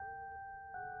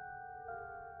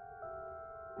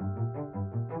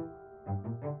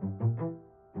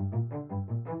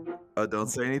Oh, don't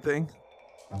say anything?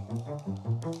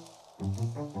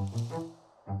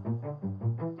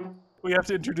 We have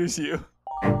to introduce you.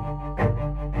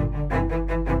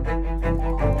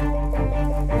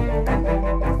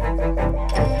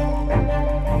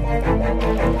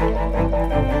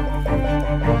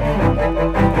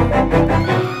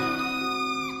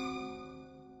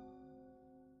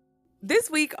 This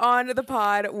week on the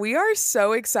pod, we are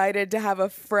so excited to have a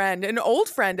friend, an old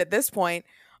friend at this point.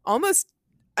 Almost,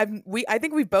 I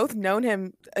think we've both known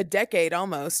him a decade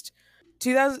almost.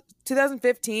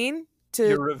 2015 to.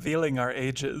 You're revealing our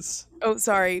ages. Oh,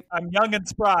 sorry. I'm young and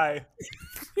spry.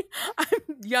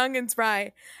 I'm young and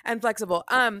spry and flexible.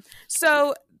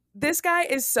 So this guy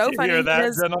is so Did you funny. hear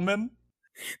that, gentlemen?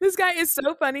 This guy is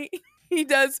so funny. He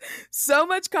does so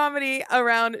much comedy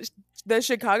around the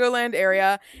Chicagoland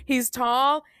area. He's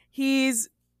tall, he's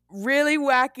really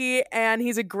wacky, and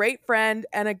he's a great friend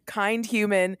and a kind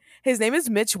human. His name is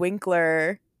Mitch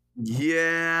Winkler.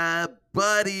 Yeah,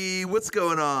 buddy. What's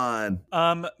going on?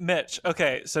 Mitch,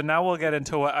 okay, so now we'll get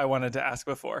into what I wanted to ask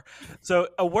before. So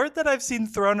a word that I've seen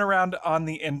thrown around on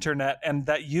the internet and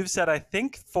that you've said, I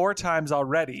think 4 times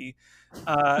already,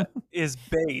 is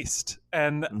based.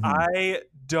 And I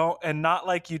don't, and not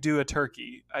like you do a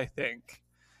turkey, I think.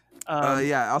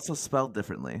 Yeah, also spelled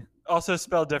differently. Also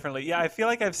spelled differently. Yeah, I feel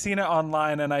like I've seen it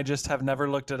online and I just have never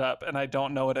looked it up and I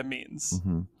don't know what it means.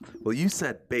 Mm-hmm. Well, you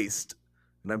said based,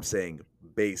 and I'm saying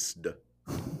based.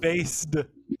 Based.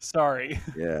 Sorry.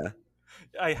 Yeah.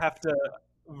 I have to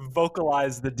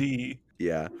vocalize the D.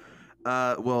 Yeah.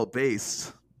 Well,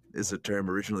 based is a term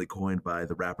originally coined by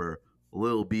the rapper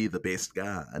Lil B, the Based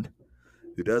God,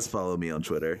 who does follow me on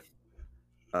Twitter,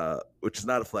 which is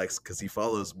not a flex because he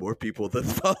follows more people than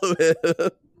follow him.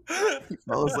 He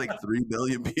follows like 3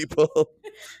 million people.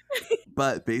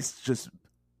 But based just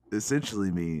essentially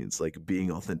means like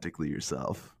being authentically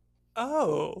yourself.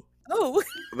 Oh.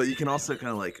 But you can also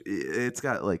kind of like it's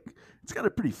got a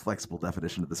pretty flexible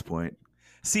definition at this point.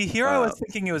 See, here I was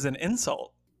thinking it was an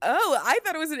insult. Oh, I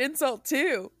thought it was an insult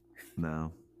too.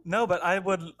 No. No, but I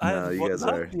would guys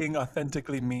love are being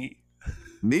authentically me.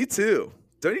 Me too.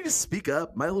 Don't you just speak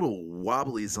up? My little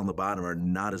wobblies on the bottom are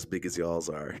not as big as y'all's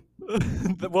are.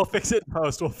 We'll fix it in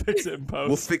post. We'll fix it in post.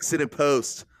 We'll fix it in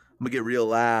post. I'm gonna get real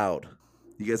loud.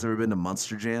 You guys ever been to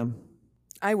Monster Jam?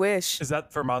 I wish. Is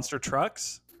that for monster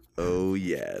trucks? Oh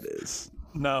yeah, it is.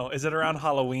 No. Is it around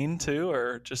Halloween too,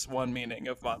 or just one meaning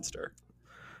of monster?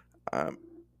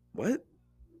 What?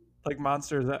 Like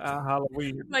monsters at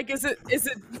Halloween. Like, is it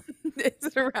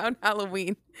around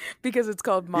Halloween because it's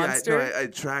called Monster? Yeah, I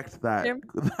tracked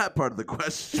that part of the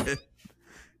question.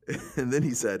 And then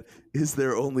he said, "Is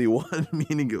there only one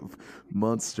meaning of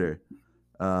monster?"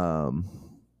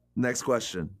 Next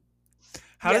question.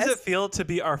 How does it feel to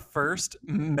be our first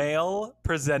male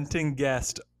presenting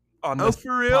guest on Oh, this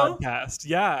for real? podcast?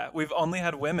 Yeah, we've only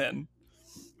had women.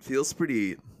 Feels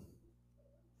pretty.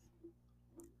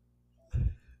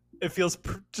 It feels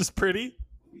just pretty.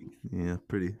 Yeah,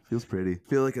 pretty. Feels pretty.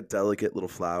 Feel like a delicate little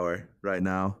flower right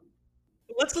now.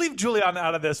 Let's leave Julian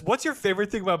out of this. What's your favorite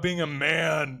thing about being a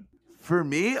man? For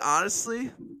me,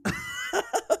 honestly,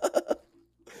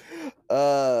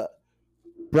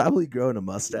 probably growing a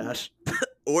mustache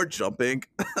or jumping.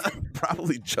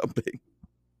 Probably jumping.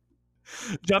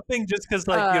 Jumping just because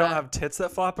like you don't have tits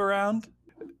that flop around?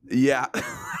 Yeah,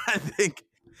 I think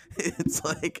it's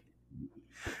like,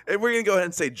 and we're gonna go ahead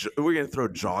and say we're gonna throw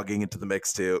jogging into the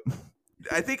mix too.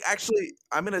 I think actually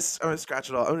I'm gonna scratch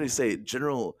it all. I'm gonna say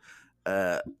general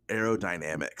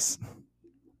aerodynamics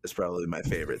is probably my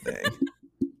favorite thing.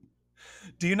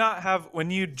 Do you not have,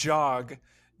 when you jog,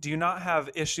 do you not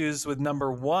have issues with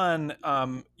number one,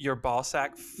 your ball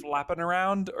sack flapping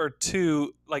around, or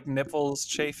 2, like nipples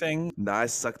chafing? Nah, I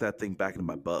suck that thing back into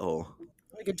my butthole.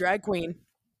 Like a drag queen.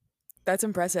 That's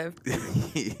impressive.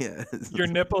 Yeah. Your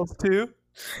nipples too?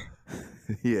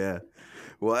 Yeah.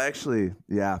 Well, actually,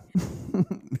 yeah.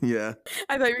 Yeah.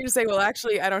 I thought you were going to say, well,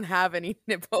 actually, I don't have any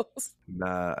nipples.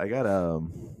 Nah, I got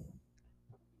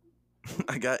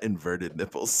inverted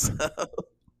nipples.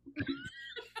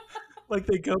 Like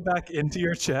they go back into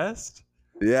your chest?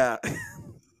 Yeah.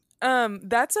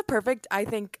 That's a perfect, I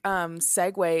think,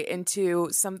 segue into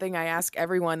something I ask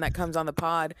everyone that comes on the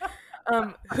pod.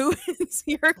 Who is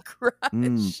your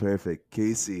crush? Perfect.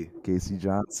 Casey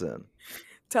Johnson.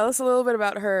 Tell us a little bit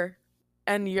about her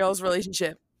and y'all's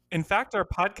relationship. In fact, our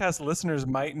podcast listeners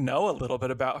might know a little bit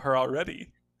about her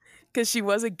already. Because she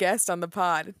was a guest on the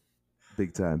pod.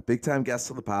 Big time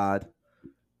guest on the pod.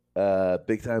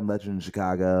 Big time legend in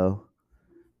Chicago.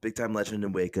 big time legend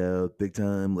in Waco, big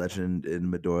time legend in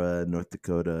Medora, North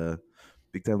Dakota,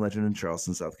 big time legend in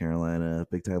Charleston, South Carolina,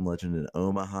 big time legend in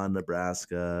Omaha,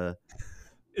 Nebraska,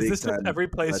 Is big this just time every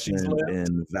place she's legend lived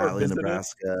in or Valley, visited?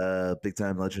 Nebraska, big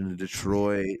time legend in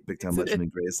Detroit, big time legend in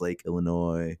Grays Lake,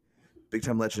 Illinois, big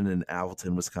time legend in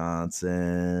Appleton,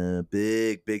 Wisconsin,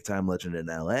 big time legend in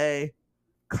LA,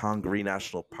 Congaree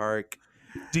National Park,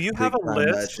 Do you big have a time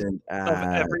list legend of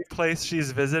at every place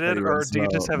she's visited, Teddy or do you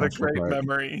just Roosevelt have a National great Park.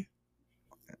 memory?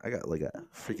 I got like a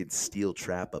freaking steel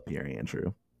trap up here,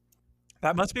 Andrew.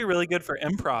 That must be really good for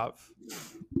improv.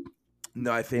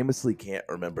 No, I famously can't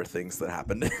remember things that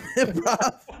happened in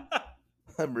improv.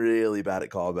 I'm really bad at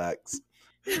callbacks.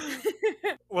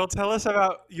 Well, tell us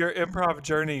about your improv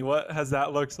journey. What has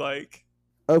that looked like?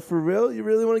 Oh, for real? You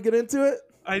really want to get into it?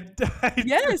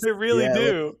 Yes. I really Yeah,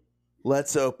 do.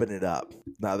 Let's open it up.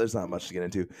 No, there's not much to get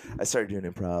into. I started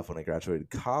doing improv when I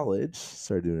graduated college.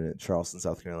 Started doing it in Charleston,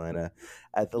 South Carolina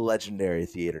at the legendary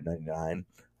Theater 99,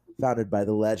 founded by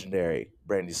the legendary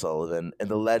Brandy Sullivan and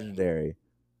the legendary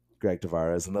Greg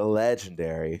Tavares and the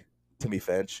legendary Timmy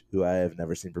Finch, who I have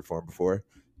never seen perform before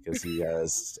because he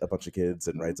has a bunch of kids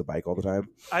and rides a bike all the time.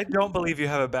 I don't believe you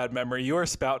have a bad memory. You are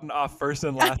spouting off first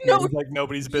and last know. names like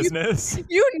nobody's business.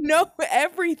 You know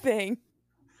everything.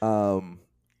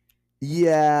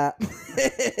 Yeah.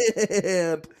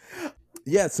 And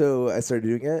yeah, so I started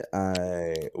doing it.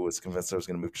 I was convinced I was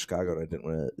going to move to Chicago and I didn't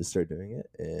want to start doing it.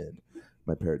 And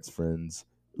my parents' friends,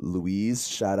 Louise,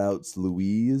 shout outs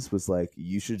Louise, was like,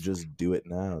 you should just do it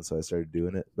now. So I started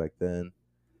doing it back then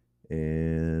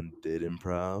and did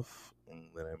improv. And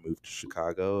then I moved to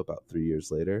Chicago about 3 years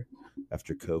later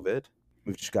after COVID.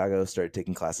 Moved to Chicago, started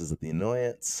taking classes at the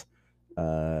Annoyance.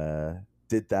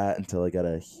 Did that until I got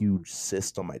a huge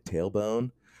cyst on my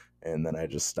tailbone, and then I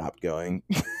just stopped going.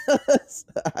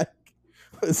 I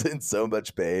was in so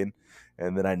much pain,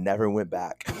 and then I never went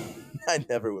back. I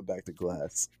never went back to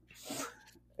class,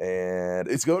 and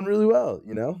it's going really well,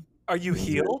 you know? Are you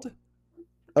healed?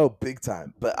 Oh, big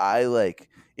time. But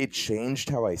it changed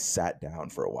how I sat down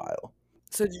for a while.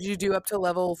 So did you do up to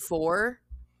level 4?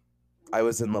 I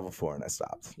was in level 4 and I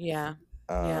stopped. Yeah.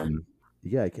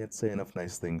 Yeah, I can't say enough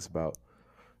nice things about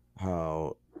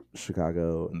how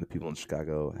Chicago and the people in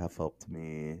Chicago have helped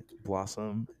me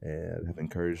blossom and have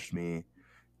encouraged me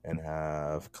and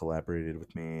have collaborated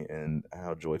with me, and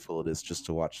how joyful it is just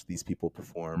to watch these people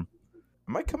perform.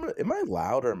 Am I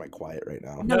loud or am I quiet right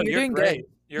now? No, you're doing great. good.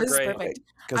 You're This is great. perfect.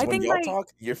 Because I when think y'all talk,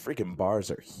 your freaking bars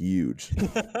are huge.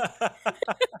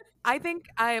 I think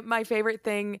my favorite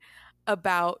thing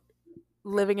about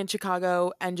living in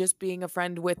Chicago and just being a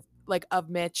friend with of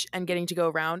Mitch and getting to go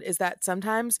around is that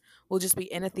sometimes we'll just be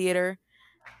in a theater,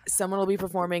 someone will be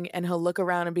performing, and he'll look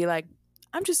around and be like,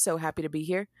 I'm just so happy to be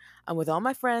here. I'm with all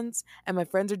my friends, and my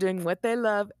friends are doing what they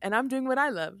love, and I'm doing what I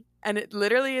love. And it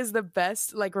literally is the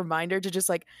best reminder to just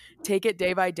take it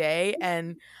day by day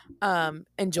and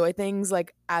enjoy things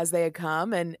as they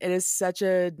come. And it is such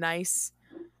a nice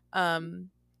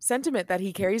sentiment that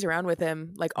he carries around with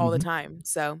him all the time.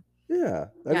 So yeah,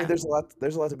 I mean, there's a lot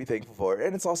to be thankful for,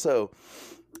 and it's also,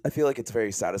 I feel like it's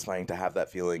very satisfying to have that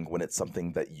feeling when it's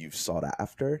something that you've sought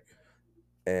after,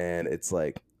 and it's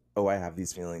like, oh, I have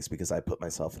these feelings because I put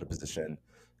myself in a position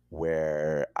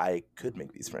where I could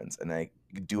make these friends, and I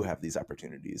do have these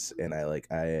opportunities, and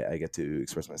I get to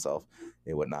express myself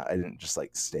and whatnot. I didn't just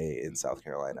stay in South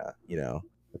Carolina, you know.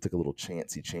 I took a little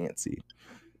chancy.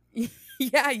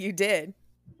 Yeah, you did.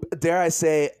 Dare I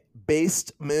say,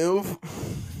 based move.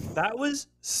 That was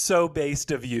so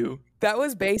based of you. That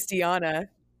was based, Deanna.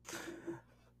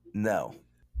 No.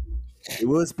 It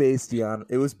was based, Deanna.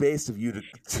 It was based of you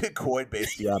to coin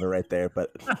based, Deanna, right there,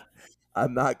 but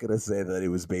I'm not going to say that it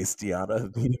was based, Deanna,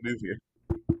 of me to move here.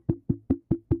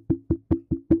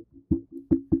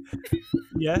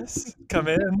 Yes, come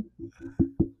in.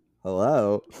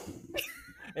 Hello.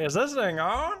 Is this thing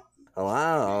on?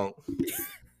 Hello.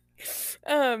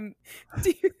 Do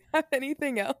you have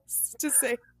anything else to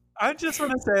say? I just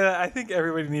want to say that I think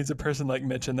everybody needs a person like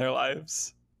Mitch in their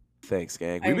lives. Thanks,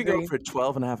 gang. I We've been going agree. for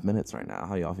 12 and a half minutes right now.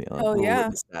 How y'all feeling? Oh,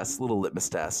 yeah. Little litmus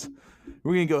test.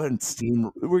 We're going to go ahead and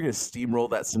steamroll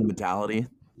that sentimentality.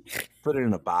 Put it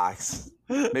in a box.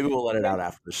 Maybe we'll let it out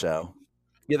after the show.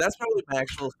 Yeah, that's probably my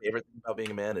actual favorite thing about being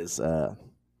a man is, God,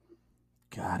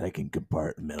 I can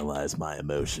compartmentalize my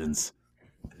emotions.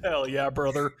 Hell yeah,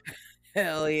 brother.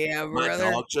 Hell yeah, My brother.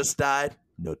 dog just died.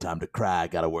 No time to cry.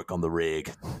 Got to work on the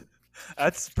rig.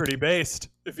 That's pretty based,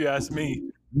 if you ask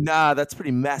me. Nah, that's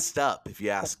pretty messed up, if you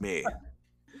ask me.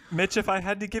 Mitch, if I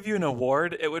had to give you an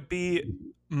award, it would be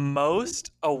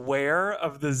most aware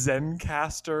of the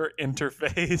Zencaster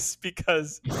interface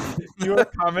because you are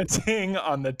commenting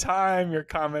on the time, you're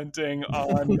commenting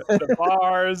on the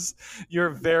bars, you're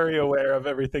very aware of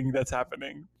everything that's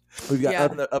happening. We've got Yeah.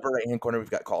 up in the upper right-hand corner, we've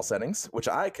got call settings, which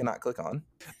I cannot click on.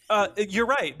 You're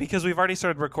right, because we've already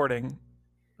started recording.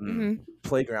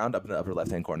 Playground up in the upper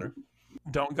left-hand corner.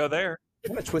 Don't go there.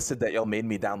 Kind of twisted that y'all made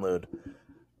me download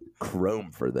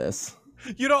Chrome for this.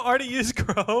 You don't already use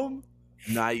Chrome?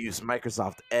 No, I use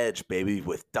Microsoft Edge, baby,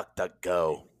 with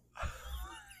DuckDuckGo.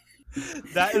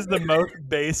 That is the most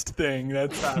based thing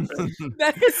that's happened.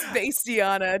 That is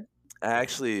Bastiana. I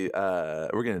actually,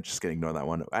 we're gonna ignore that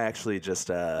one. I actually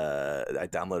just I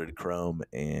downloaded Chrome,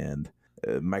 and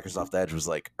Microsoft Edge was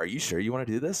like, "Are you sure you want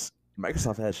to do this?"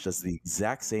 Microsoft Edge does the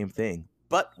exact same thing,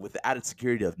 but with the added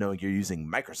security of knowing you're using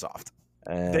Microsoft.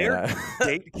 They're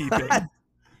gatekeeping.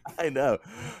 I know.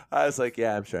 I was like,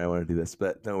 "Yeah, I'm sure I want to do this,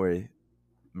 but don't worry,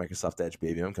 Microsoft Edge,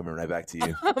 baby. I'm coming right back to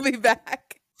you." I'll be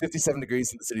back. 57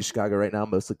 degrees in the city of Chicago right now,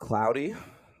 mostly cloudy.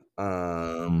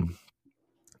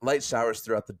 Light showers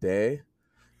throughout the day.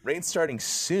 Rain starting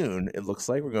soon, it looks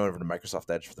like. We're going over to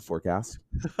Microsoft Edge for the forecast.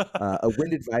 A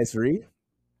wind advisory.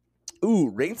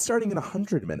 Ooh, rain starting in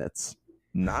 100 minutes.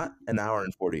 Not an hour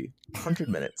and 40. 100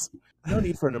 minutes. No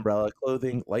need for an umbrella.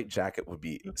 Clothing, light jacket would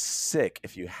be sick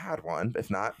if you had one. If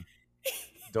not,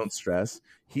 don't stress.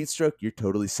 Heat stroke, you're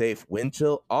totally safe. Wind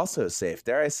chill, also safe.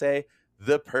 Dare I say,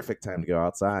 the perfect time to go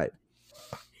outside.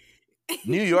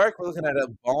 New York, we're looking at a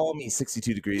balmy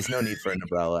 62 degrees. No need for an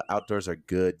umbrella. Outdoors are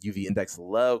good. UV index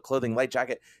low. Clothing, light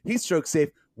jacket. Heat stroke safe.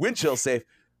 Wind chill safe.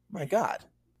 My God,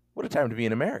 what a time to be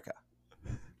in America.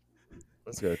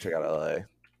 Let's go check out LA.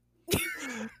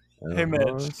 Hey, Mitch.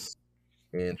 Los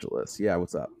Angeles. Yeah,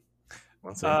 what's up?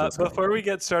 Before we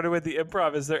get started with the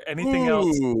improv, is there anything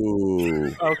else?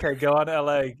 Okay, go on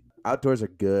LA. Outdoors are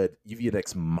good. UV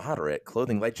index moderate.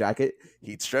 Clothing, light jacket.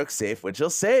 Heat stroke safe. Wind chill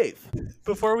safe.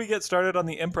 Before we get started on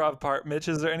the improv part, Mitch,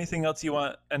 is there anything else you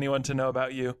want anyone to know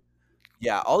about you?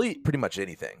 Yeah, I'll eat pretty much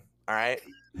anything. All right.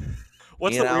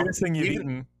 What's the weirdest thing you've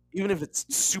eaten? Even if it's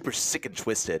super sick and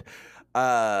twisted.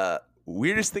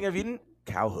 Weirdest thing I've eaten?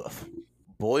 Cow hoof.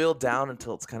 Boiled down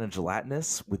until it's kind of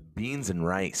gelatinous with beans and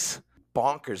rice.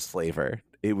 Bonkers flavor.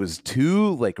 It was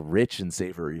too rich and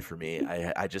savory for me.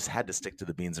 I just had to stick to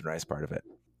the beans and rice part of it.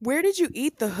 Where did you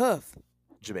eat the hoof?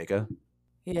 Jamaica.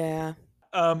 Yeah.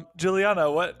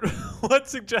 Juliana, what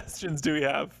suggestions do we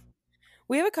have?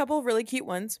 We have a couple of really cute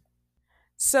ones.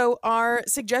 So our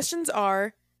suggestions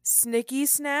are Snicky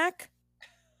Snack,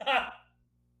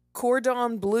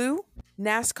 Cordon Bleu,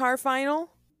 NASCAR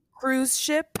Final, Cruise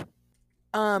Ship,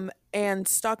 and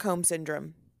Stockholm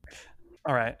Syndrome.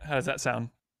 All right. How does that sound?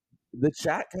 The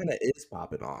chat kind of is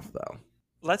popping off, though.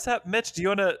 Let's have Mitch. Do you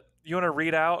want to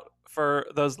read out for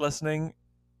those listening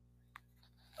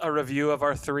a review of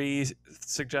our 3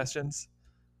 suggestions?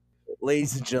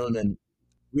 Ladies and gentlemen,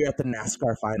 we're at the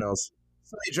NASCAR finals.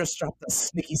 Somebody just dropped a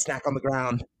sneaky snack on the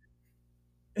ground,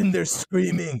 and they're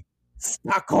screaming,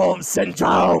 "Stockholm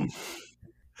Syndrome!"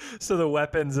 So the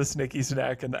weapon's a snicky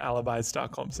snack and the alibi is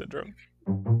Stockholm Syndrome.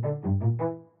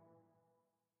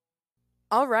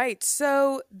 All right.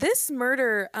 So this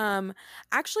murder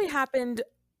actually happened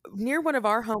near one of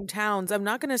our hometowns. I'm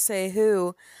not going to say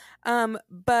who,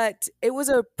 but it was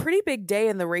a pretty big day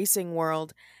in the racing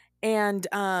world. And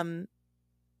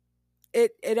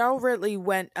it already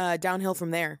went downhill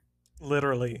from there.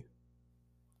 Literally.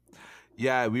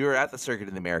 Yeah, we were at the Circuit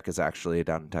in the Americas, actually,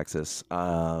 down in Texas.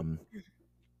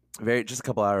 Just a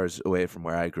couple hours away from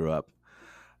where I grew up.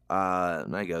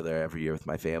 And I go there every year with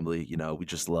my family. You know, we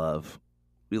just love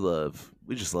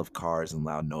cars and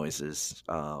loud noises.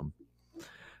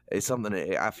 It's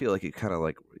something I feel like it kind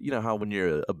of how when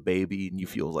you're a baby and you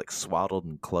feel swaddled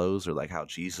in clothes, or how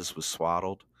Jesus was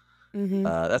swaddled. Mm-hmm.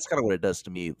 That's kind of what it does to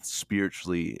me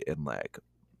spiritually and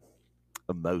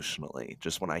emotionally.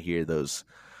 Just when I hear those,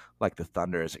 the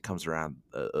thunder as it comes around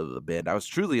the bend, I was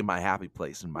truly in my happy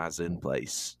place, in my Zen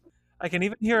place. I can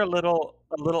even hear a little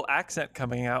accent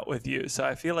coming out with you, so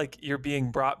I feel like you're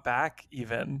being brought back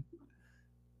even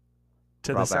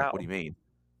to the South. What do you mean?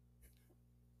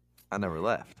 I never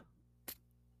left.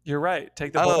 You're right.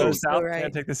 Take the boy to the South. Right.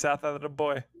 Can't take the South out of the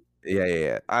boy.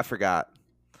 Yeah. I forgot.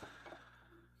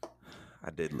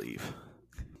 I did leave.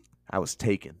 I was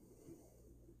taken.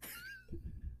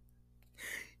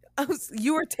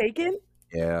 You were taken?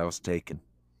 Yeah, I was taken.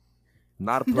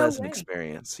 Not a pleasant way.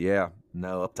 experience. Yeah.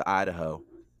 No, up to Idaho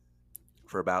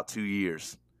for about 2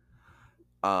 years.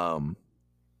 And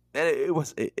it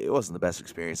wasn't the best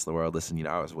experience in the world. Listen,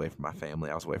 I was away from my family.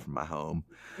 I was away from my home.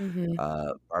 Mm-hmm.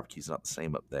 Barbecue's not the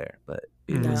same up there, but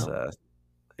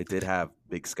it it did have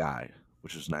Big Sky,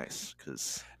 which was nice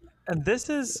because And this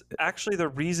is actually the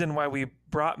reason why we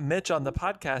brought Mitch on the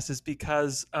podcast, is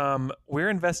because we're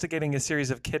investigating a series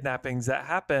of kidnappings that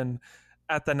happen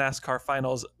at the NASCAR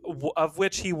finals, of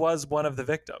which he was one of the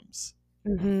victims.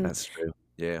 Mm-hmm. that's true.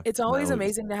 Yeah, It's always no,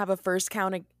 amazing to have a first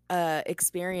count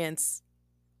experience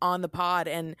on the pod,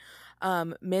 and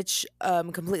Mitch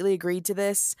completely agreed to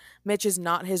this. Mitch is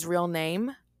not his real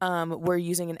name. We're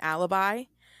using an alibi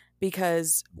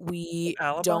because we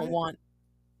Alibi? don't want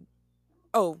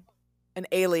an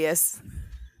alias.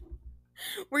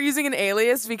 We're using an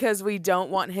alias because we don't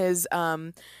want his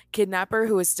kidnapper,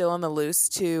 who is still on the loose,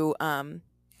 to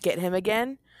get him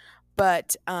again.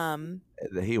 But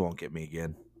he won't get me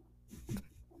again.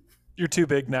 You're too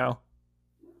big now.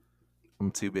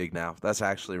 I'm too big now. That's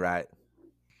actually right.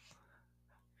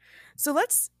 so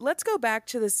let's go back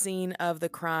to the scene of the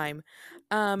crime.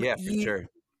 Yeah, for sure.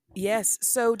 Yes.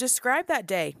 So describe that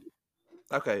day.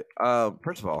 Okay.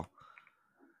 First of all,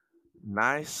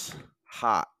 nice,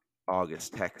 hot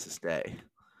August Texas day.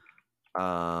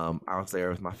 I was there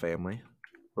with my family,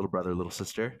 little brother, little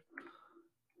sister,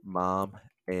 mom,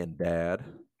 and dad,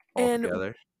 all And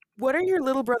together. what are your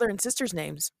little brother and sister's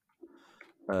names?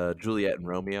 Juliet and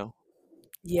Romeo.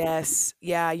 Yes.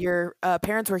 Yeah. Your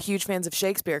parents were huge fans of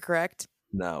Shakespeare, correct?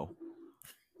 No,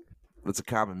 it's a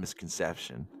common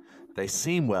misconception. They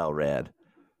seem well read,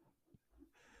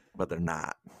 but they're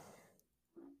not.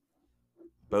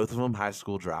 Both of them high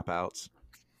school dropouts,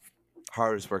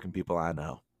 hardest working people I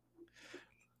know.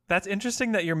 That's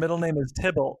interesting that your middle name is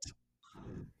Tybalt.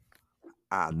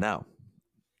 I know,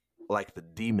 like the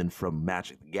demon from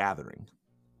Magic the Gathering.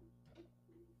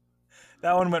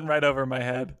 That one went right over my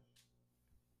head.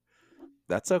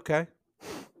 That's okay.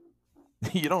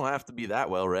 You don't have to be that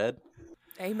well read.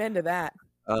 Amen to that.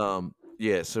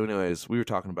 Yeah. So, anyways, we were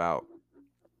talking about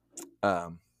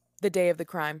The day of the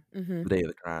crime. Mm-hmm. the day of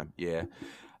the crime. Yeah,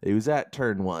 it was at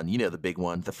turn one. You know, the big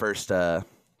one, the first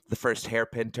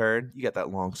hairpin turn. You got that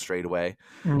long straightaway.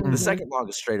 Mhm. The second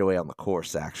longest straightaway on the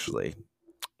course, actually.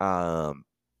 And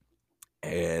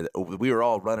we were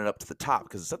all running up to the top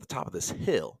because it's at the top of this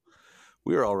hill.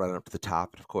 We were all running up to the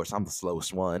top, and of course, I'm the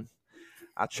slowest one.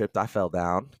 I tripped, I fell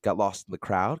down, got lost in the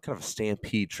crowd, kind of a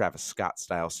stampede Travis Scott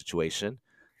style situation.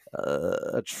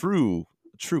 A true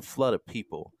flood of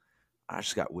people. I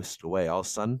just got whisked away. All of a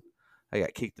sudden, I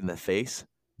got kicked in the face,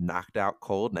 knocked out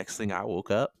cold. Next thing I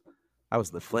woke up, I was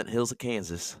in the Flint Hills of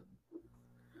Kansas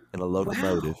in a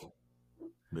locomotive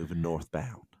moving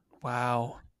northbound.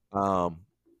 Wow.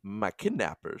 My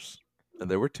kidnappers,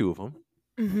 and there were two of them,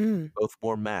 Mm-hmm. both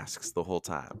wore masks the whole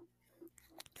time.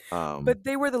 But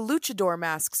they were the luchador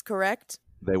masks, correct?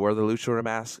 They wore the luchador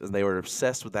masks, and they were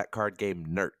obsessed with that card game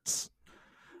Nerds.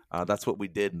 That's what we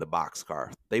did in the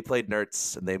boxcar. They played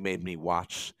Nerds, and they made me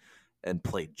watch and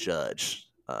play judge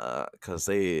because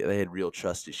they had real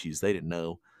trust issues. They didn't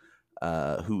know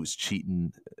who was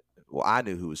cheating. Well, I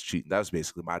knew who was cheating. That was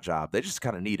basically my job. They just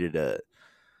kind of needed A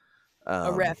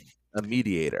ref. a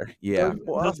mediator. Yeah.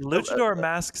 Those luchador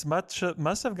masks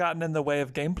must have gotten in the way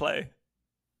of gameplay.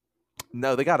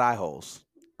 No, they got eye holes,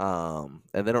 and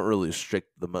they don't really restrict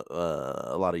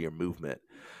a lot of your movement.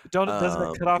 Doesn't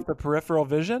it cut off the peripheral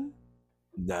vision?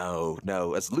 No.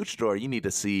 As a luchador, you need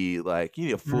to see you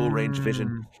need a full range of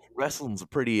vision. Wrestling's a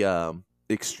pretty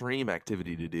extreme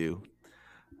activity to do.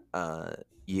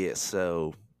 Yeah.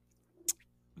 So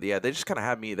yeah, they just kind of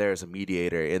had me there as a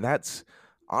mediator, and that's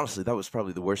honestly that was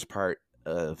probably the worst part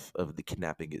of the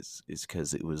kidnapping is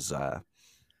because it was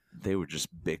they were just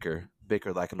bicker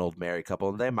like an old married couple,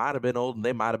 and they might have been old and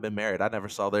they might have been married. I never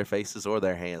saw their faces or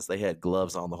their hands. They had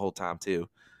gloves on the whole time too.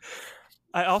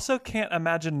 I also can't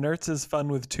imagine Nerds is fun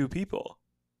with two people.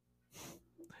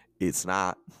 It's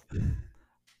not.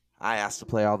 I asked to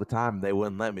play all the time, and they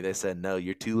wouldn't let me. They said, "No,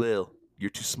 you're too little. You're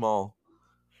too small."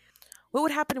 What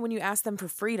would happen when you asked them for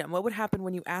freedom? What would happen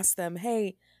when you asked them,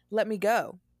 "Hey, let me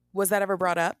go"? Was that ever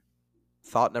brought up?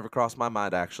 Thought never crossed my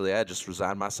mind, actually. I just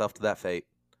resigned myself to that fate.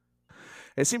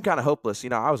 It seemed kind of hopeless.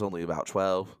 I was only about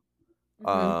 12.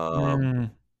 No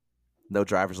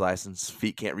driver's license.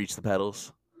 Feet can't reach the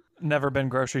pedals. Never been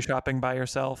grocery shopping by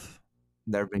yourself.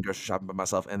 Never been grocery shopping by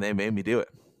myself, and they made me do it.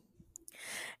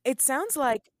 It sounds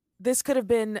like this could have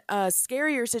been a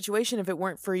scarier situation if it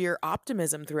weren't for your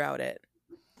optimism throughout it.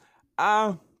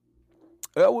 Well,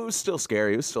 it was still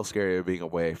scary. It was still scary being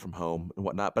away from home and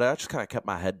whatnot, but I just kind of kept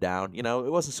my head down. It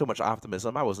wasn't so much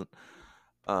optimism. I wasn't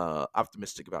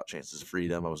optimistic about chances of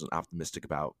freedom. I wasn't optimistic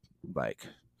about,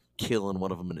 killing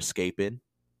one of them and escaping.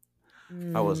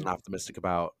 I wasn't optimistic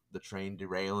about the train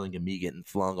derailing and me getting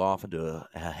flung off into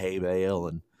a hay bale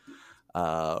and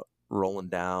rolling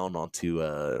down onto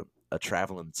a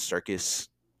traveling circus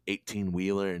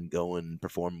 18-wheeler and going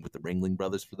performing with the Ringling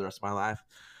Brothers for the rest of my life.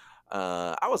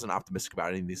 I wasn't optimistic about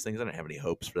any of these things. I didn't have any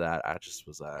hopes for that. I just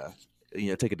was,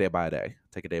 take a day by day.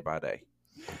 Take a day by day.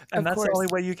 And Of that's course. the only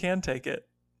way you can take it.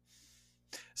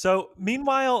 So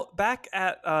meanwhile, back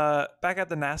at the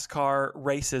NASCAR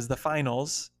races, the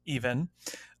finals even,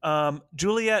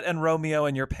 Juliet and Romeo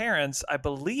and your parents, I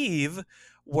believe,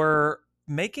 were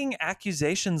making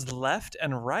accusations left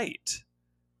and right.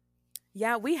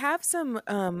 Yeah, we have some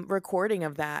recording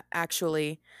of that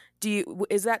actually.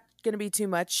 Is that going to be too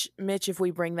much, Mitch, if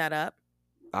we bring that up?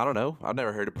 I don't know. I've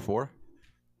never heard it before.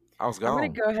 I was gone. I'm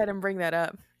going to go ahead and bring that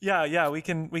up. Yeah, we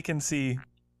can see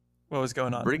what was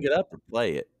going on. Bring it up or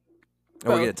play it.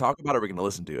 Are we going to talk about it or are we going to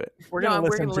listen to it? We're going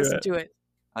to listen to it.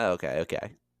 Oh,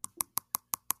 okay.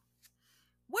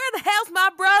 Where the hell's my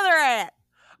brother at?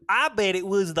 I bet it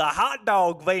was the hot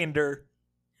dog vendor.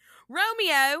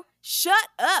 Romeo, shut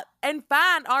up and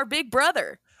find our big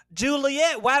brother.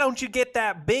 Juliet, why don't you get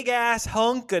that big ass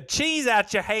hunk of cheese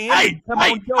out your hand?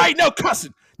 Hey, no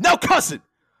cussing. No cussing.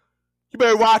 You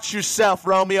better watch yourself,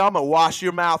 Romeo. I'm going to wash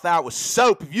your mouth out with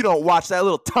soap if you don't watch that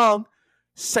little tongue.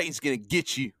 Satan's going to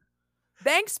get you.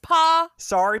 Thanks, Pa.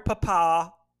 Sorry,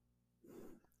 Papa.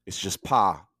 It's just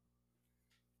Pa.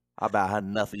 How about had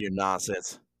enough of your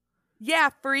nonsense? Yeah,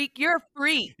 freak. You're a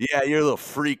freak. Yeah, you're a little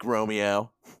freak,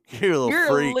 Romeo. You're a little You're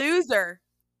freak. a loser.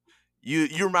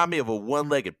 You remind me of a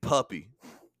one-legged puppy.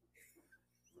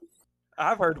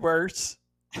 I've heard worse.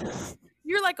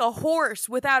 You're like a horse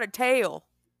without a tail.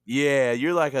 Yeah,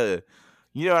 you're like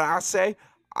you know what I say?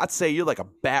 I'd say you're like a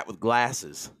bat with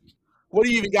glasses. What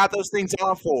do you even got those things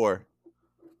on for?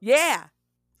 Yeah.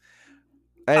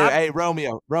 Hey,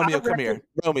 Romeo, come here.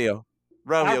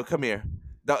 Romeo, I- come here.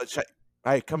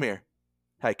 Hey, come here.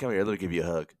 Hey, come here. Let me give you a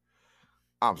hug.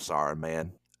 I'm sorry,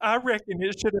 man. I reckon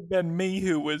it should have been me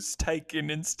who was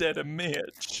taken instead of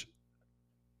Mitch.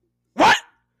 What?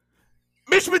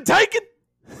 Mitch been taken?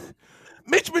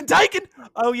 Mitch been taken?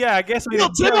 Oh yeah, I guess we You'll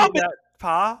didn't tell tell you that,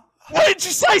 Pa. Why didn't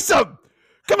you say something?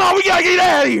 Come on, we gotta get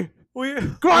out of here.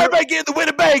 Come on, everybody get in the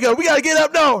Winnebago. We gotta get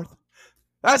up north.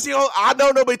 That's the only. I know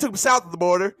nobody took him south of the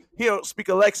border. He don't speak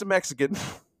Alexa Mexican.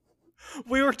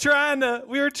 We were trying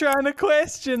to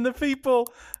question the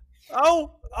people.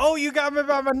 Oh, you got me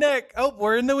by my neck. Oh,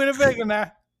 we're in the Winnebago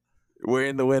now. We're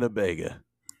in the Winnebago.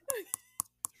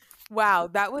 Wow,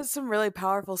 that was some really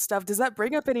powerful stuff. Does that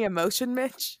bring up any emotion,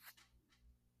 Mitch?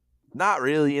 Not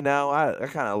really, I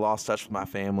kind of lost touch with my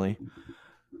family.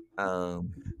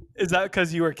 Is that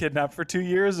because you were kidnapped for 2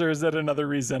 years, or is that another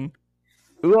reason?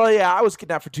 Well, yeah, I was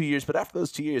kidnapped for 2 years, but after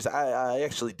those 2 years, I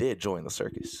actually did join the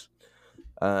circus.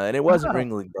 And it wasn't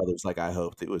Ringling Brothers like I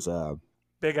hoped. It was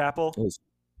Big Apple.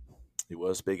 It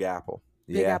was Big Apple.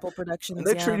 Big Yeah. Apple Productions. And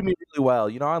they yeah. treated me really well.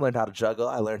 I learned how to juggle.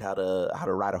 I learned how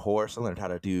to ride a horse. I learned how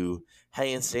to do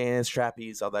handstands,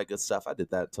 trapeze, all that good stuff. I did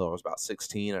that until I was about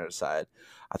 16. I decided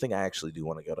I think I actually do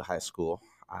want to go to high school.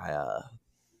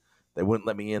 They wouldn't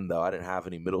let me in though. I didn't have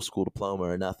any middle school diploma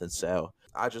or nothing, so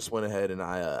I just went ahead and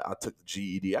I took the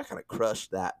GED. I kind of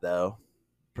crushed that though,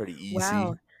 pretty easy.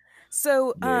 Wow.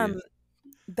 So Yeah.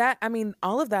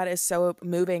 all of that is so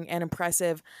moving and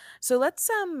impressive. So let's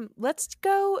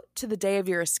go to the day of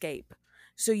your escape.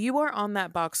 So you are on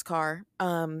that boxcar,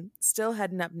 still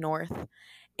heading up north,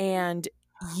 and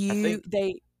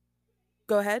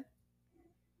go ahead.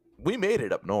 We made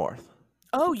it up north.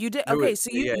 Oh, you did. We Okay, were- so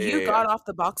yeah, you got off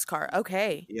the boxcar.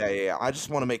 Okay. Yeah. I just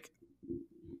want to make,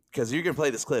 because you're gonna play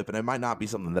this clip, and it might not be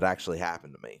something that actually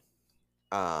happened to me.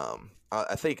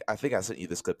 I think I sent you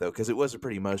this clip though, because it was a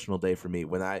pretty emotional day for me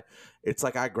it's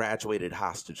like I graduated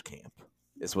hostage camp,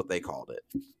 is what they called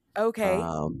it. Okay.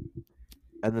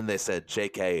 And then they said,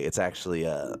 JK, it's actually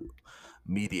a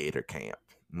mediator camp.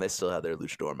 And they still had their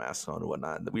luchador masks on and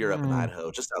whatnot. And we were up in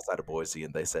Idaho, just outside of Boise,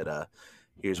 and they said,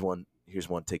 here's one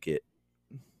ticket,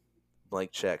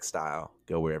 blank check style.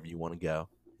 Go wherever you want to go.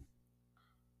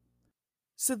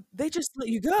 So they just let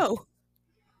you go.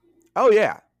 Oh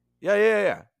yeah.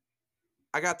 Yeah.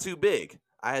 I got too big.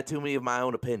 I had too many of my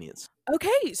own opinions.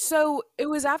 Okay, so it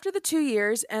was after the 2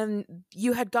 years and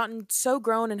you had gotten so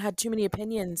grown and had too many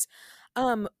opinions.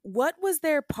 What was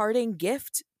their parting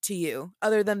gift to you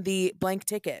other than the blank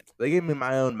ticket? They gave me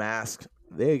my own mask.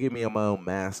 They gave me my own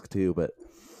mask too, but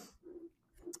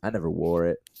I never wore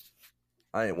it.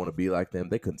 I didn't want to be like them.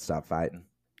 They couldn't stop fighting.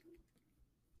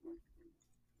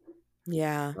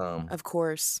 Yeah, of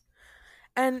course.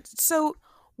 And so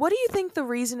what do you think the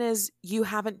reason is you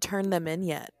haven't turned them in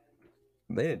yet?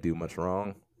 They didn't do much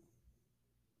wrong.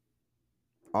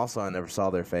 Also, I never saw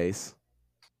their face.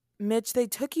 Mitch, they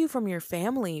took you from your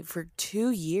family for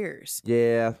 2 years.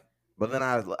 Yeah, but then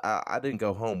I didn't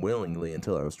go home willingly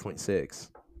until I was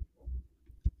 26.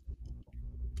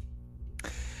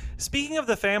 Speaking of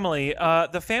the family,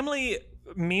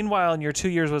 meanwhile, in your 2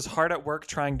 years, was hard at work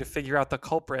trying to figure out the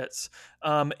culprits.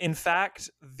 In fact,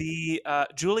 the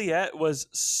Juliet was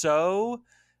so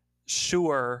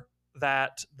sure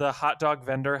that the hot dog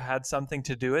vendor had something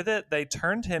to do with it, they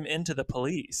turned him into the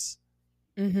police.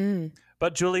 Mm-hmm.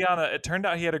 But Juliana, it turned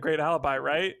out he had a great alibi,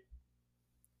 right?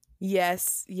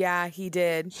 Yes. Yeah, he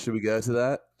did. Should we go to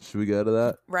that? Should we go to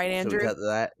that? Right, Should we Andrew? cut to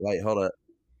that? Wait, hold up.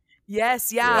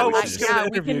 Yes. Yeah, Yeah. Oh, we we'll should just just- give an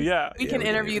we interview, can, yeah. we Yeah, can we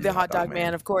can interview the hot dog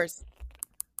man, of course.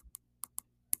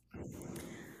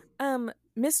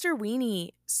 Mr.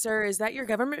 Weenie, sir, is that your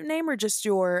government name or just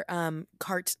your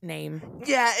cart name?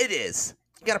 Yeah, it is.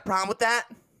 You got a problem with that?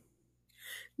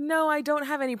 No, I don't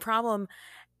have any problem.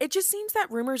 It just seems that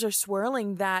rumors are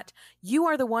swirling that you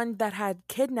are the one that had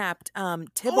kidnapped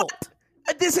Tybalt.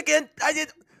 What? This again? I did.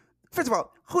 First of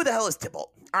all, who the hell is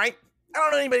Tybalt? All right, I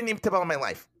don't know anybody named Tybalt in my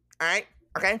life. All right,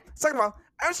 okay. Second of all,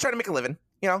 I was trying to make a living.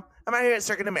 You know, I'm out here at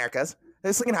Circuit Americas.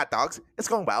 I'm slinging hot dogs. It's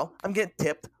going well. I'm getting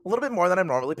tipped a little bit more than I'm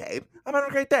normally paid. I'm having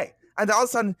a great day. And all of a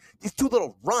sudden, these two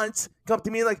little runts come up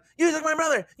to me like, "You took my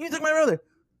brother. You took my brother."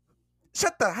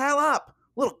 Shut the hell up,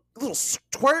 little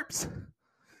twerps.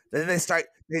 Then they start.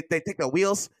 They take the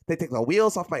wheels. They take the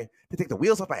wheels off my. They take the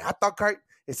wheels off my hot dog cart.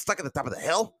 It's stuck at the top of the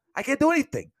hill. I can't do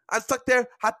anything. I'm stuck there.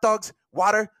 Hot dogs,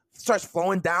 water starts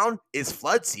flowing down. It's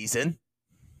flood season.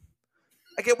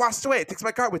 I get washed away. It takes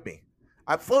my cart with me.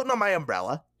 I'm floating on my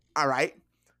umbrella. All right,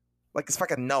 like it's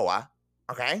fucking Noah.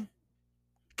 Okay,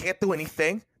 can't do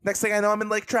anything. Next thing I know, I'm in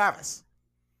Lake Travis.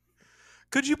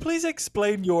 Could you please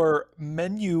explain your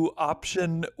menu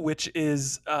option, which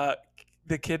is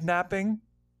the kidnapping?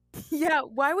 Yeah,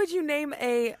 why would you name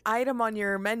a item on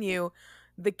your menu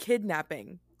the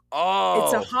kidnapping? Oh,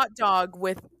 It's a hot dog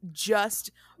with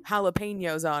just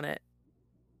jalapenos on it.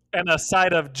 And a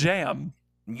side of jam.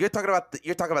 You're talking about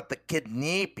the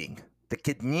kidnapping. The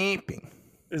kidnapping.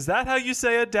 Is that how you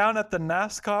say it down at the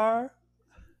NASCAR?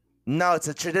 No, it's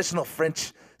a traditional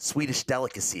French Swedish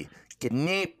delicacy.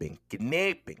 Kidnapping.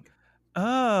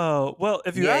 Oh, well,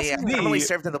 if you ask me... Commonly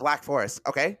served in the Black Forest.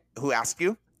 Okay, who asked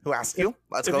you? Let's go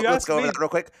over that real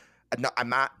quick. No, I'm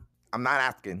not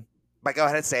asking. But go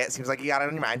ahead and say it. Seems like you got it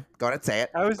on your mind. Go ahead and say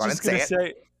it. I was just going to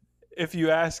say, if you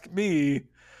ask me,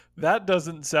 that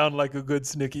doesn't sound like a good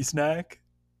snicky snack.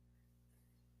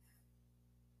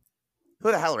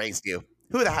 Who the hell raised you?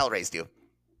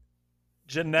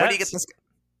 Jeanette? Where do you get this?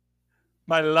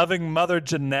 My loving mother,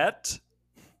 Jeanette?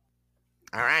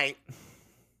 All right.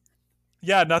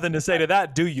 Yeah, nothing to say to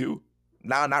that, do you?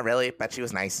 No, not really. Bet she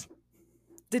was nice.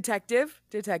 Detective.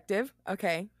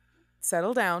 Okay,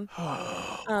 settle down.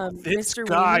 This Mr.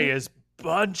 guy Weenie, is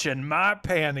bunching my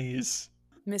panties.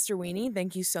 Mr. Weenie,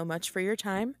 thank you so much for your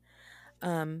time.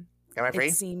 Am I free?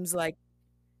 It seems like,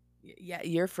 yeah,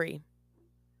 you're free.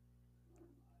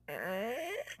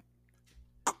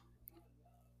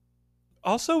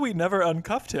 Also, we never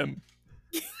uncuffed him.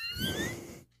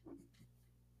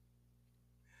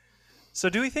 So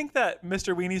do we think that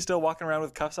Mr. Weenie's still walking around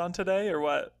with cuffs on today, or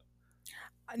what?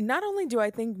 Not only do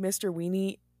I think Mr.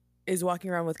 Weenie is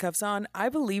walking around with cuffs on, I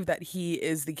believe that he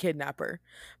is the kidnapper.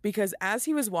 Because as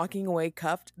he was walking away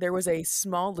cuffed, there was a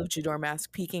small luchador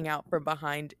mask peeking out from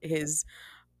behind his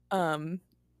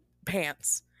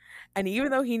pants. And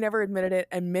even though he never admitted it,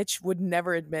 and Mitch would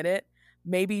never admit it,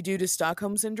 maybe due to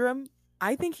Stockholm Syndrome,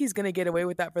 I think he's going to get away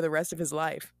with that for the rest of his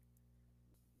life.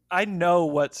 I know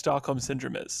what Stockholm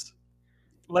Syndrome is.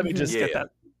 Let me just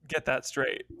get that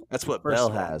straight. That's what First Belle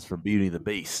of all. has from Beauty and the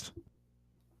Beast.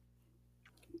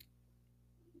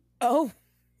 Oh,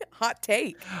 hot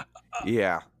take.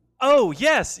 Yeah. Oh,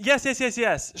 yes.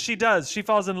 She does. She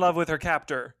falls in love with her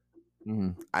captor.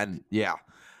 Mm-hmm. And yeah,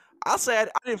 I'll say I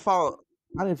didn't fall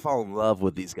in love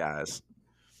with these guys,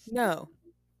 No.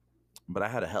 but I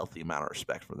had a healthy amount of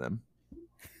respect for them.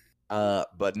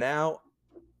 But now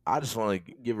I just want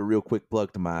to give a real quick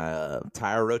plug to my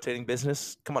tire rotating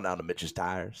business. Come on down to Mitch's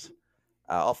Tires.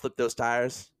 I'll flip those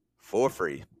tires for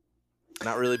free.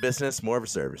 Not really business, more of a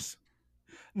service.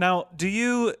 Now, do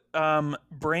you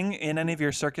bring in any of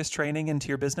your circus training into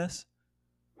your business?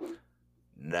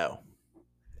 No,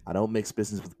 I don't mix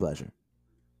business with pleasure.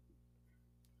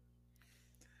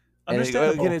 And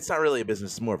Understandable. again, it's not really a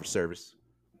business; it's more of a service.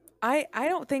 I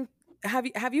don't think have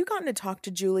you gotten to talk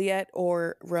to Juliet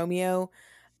or Romeo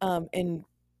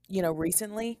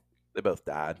recently? They both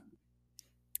died.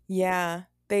 Yeah.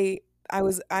 I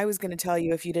was going to tell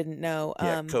you if you didn't know.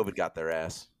 Yeah, COVID got their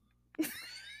ass.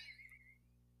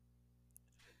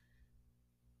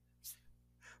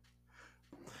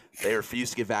 They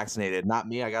refused to get vaccinated. Not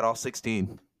me. I got all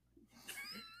 16.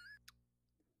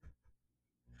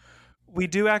 We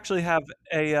do actually have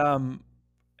a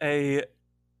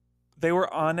they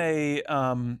were on a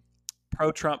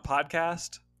pro Trump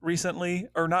podcast recently,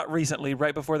 or not recently,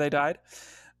 right before they died.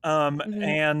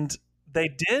 And they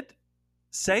did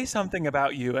say something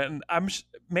about you, and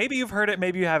maybe you've heard it,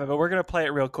 maybe you haven't, but we're gonna play it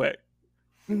real quick.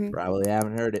 Probably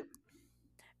haven't heard it.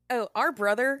 Oh, our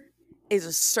brother is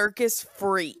a circus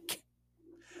freak.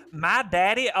 My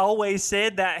daddy always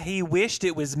said that he wished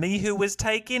it was me who was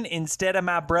taken instead of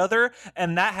my brother,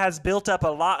 and that has built up a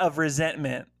lot of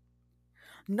resentment.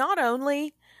 Not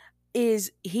only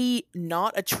is he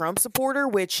not a Trump supporter,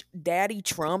 which Daddy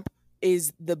Trump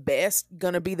is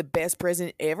gonna be the best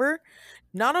president ever.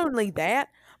 Not only that,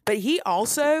 but he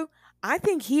also, I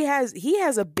think he has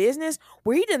a business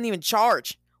where he doesn't even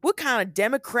charge. What kind of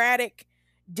democratic,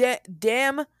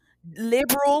 dem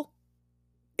liberal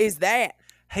is that?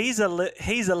 He's a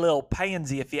little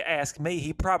pansy, if you ask me.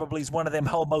 He probably is one of them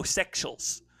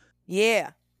homosexuals.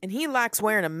 Yeah, and he likes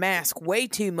wearing a mask way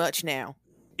too much now.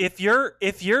 If you're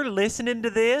listening to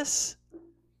this,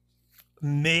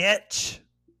 Mitch,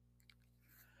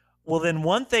 well then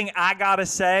one thing I gotta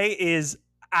say is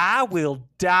I will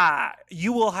die.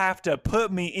 You will have to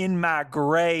put me in my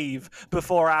grave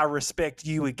before I respect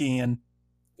you again.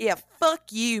 Yeah,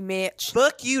 fuck you, Mitch.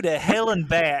 Fuck you to hell and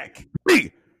back.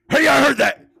 Me! Hey, I heard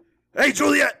that! Hey,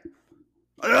 Juliet!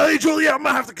 Hey, Juliet, I'm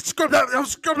gonna have to scrub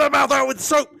that mouth out with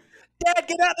soap! Dad,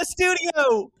 get out of the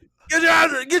studio! Get your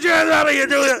ass out of here,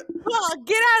 Juliet! Oh,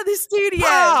 get out of the studio!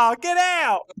 Oh, get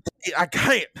out! I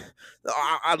can't.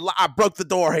 I broke the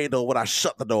door handle when I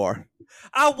shut the door.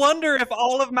 I wonder if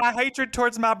all of my hatred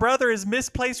towards my brother is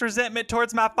misplaced resentment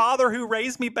towards my father who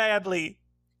raised me badly.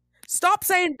 Stop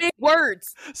saying big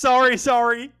words.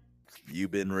 Sorry. You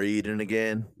been reading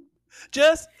again?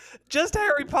 Just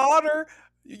Harry Potter.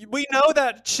 We know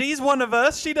that she's one of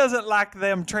us. She doesn't like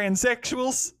them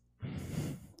transsexuals.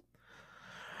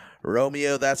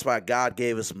 Romeo, that's why God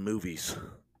gave us movies.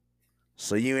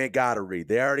 So you ain't got to read.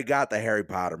 They already got the Harry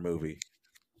Potter movie.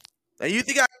 And you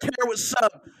think I care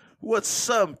what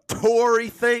some Tory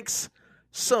thinks?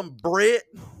 Some Brit?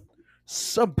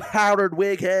 Some powdered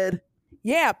wig head?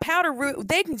 Yeah, powder root.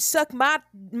 They can suck my.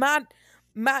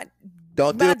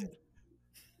 Don't do it.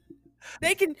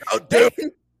 They can. Don't do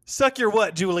it. Suck your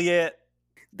what, Juliet?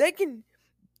 They can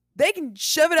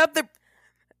shove it up their.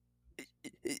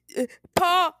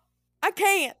 Pa, I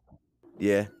can't.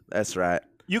 Yeah, that's right.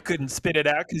 You couldn't spit it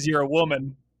out because you're a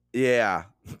woman. Yeah.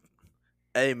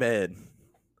 Amen.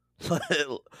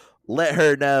 Let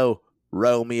her know,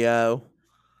 Romeo.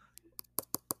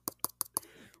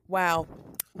 Wow.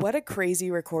 What a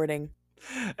crazy recording.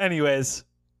 Anyways,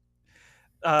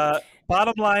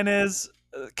 bottom line is,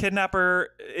 kidnapper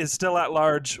is still at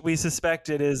large. We suspect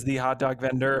it is the hot dog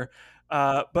vendor,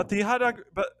 but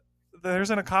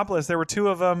there's an accomplice. There were two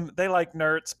of them. They like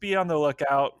nerds. Be on the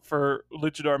lookout for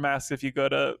luchador masks if you go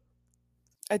to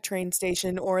a train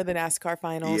station or the NASCAR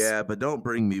finals. Yeah, but don't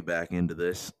bring me back into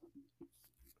this.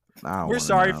 We're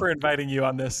sorry for inviting you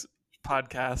on this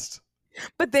podcast.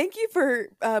 But thank you for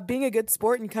being a good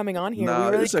sport and coming on here. No, we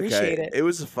really it was appreciate okay. it. It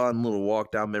was a fun little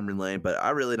walk down memory lane, but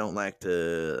I really don't like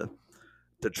to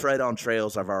tread on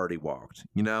trails I've already walked,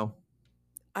 you know?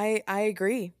 I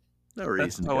agree. No That's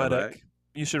reason to go poetic. back.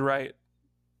 You should write.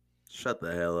 Shut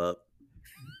the hell up.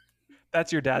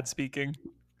 That's your dad speaking.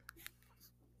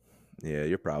 Yeah,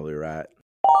 you're probably right.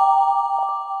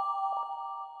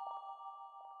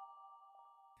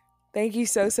 Thank you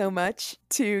so much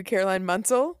to Caroline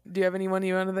Munsell. Do you have anyone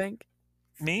you want to thank?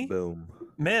 Me? Boom.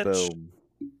 Mitch? Boom.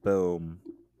 Boom.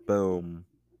 Boom.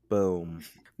 Boom.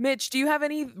 Mitch, do you have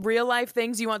any real life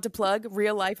things you want to plug?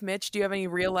 Real life Mitch, do you have any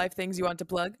real life things you want to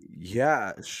plug?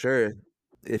 Yeah, sure.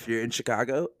 If you're in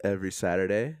Chicago every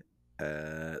Saturday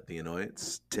at The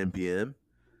Annoyance, 10 p.m.,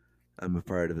 I'm a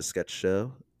part of a sketch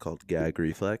show called Gag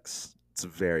Reflex. It's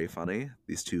very funny.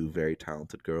 These two very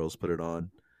talented girls put it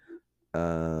on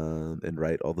and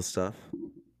write all the stuff.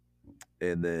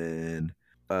 And then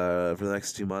for the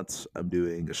next 2 months, I'm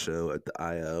doing a show at the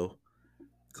I.O.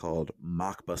 called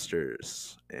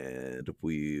Mockbusters. And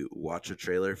we watch a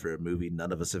trailer for a movie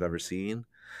none of us have ever seen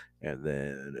and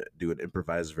then do an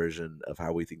improvised version of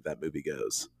how we think that movie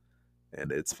goes.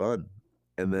 And it's fun.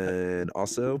 And then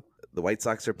also, the White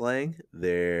Sox are playing.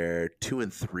 They're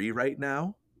 2-3 right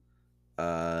now.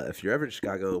 If you're ever in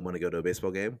Chicago and want to go to a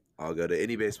baseball game, I'll go to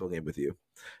any baseball game with you.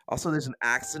 Also, there's an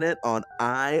accident on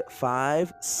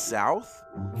I-5 South.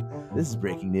 This is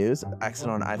breaking news.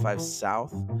 Accident on I-5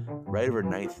 South, right over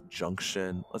 9th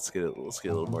Junction. Let's get a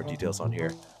little more details on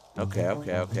here.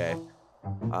 Okay.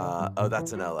 Oh,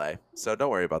 that's in LA. So don't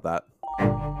worry about that.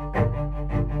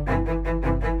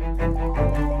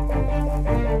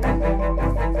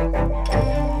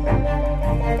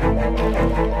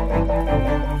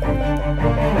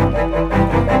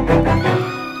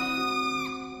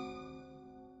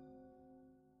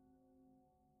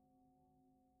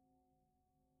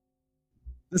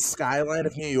 The skyline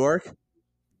of New York,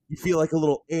 you feel like a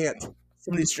little ant.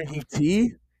 Somebody's drinking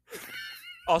tea.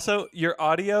 Also, your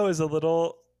audio is a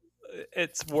little.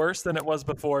 It's worse than it was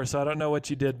before, so I don't know what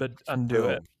you did, but undo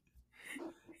it.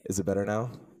 Is it better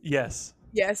now? Yes.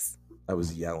 Yes. I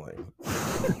was yelling.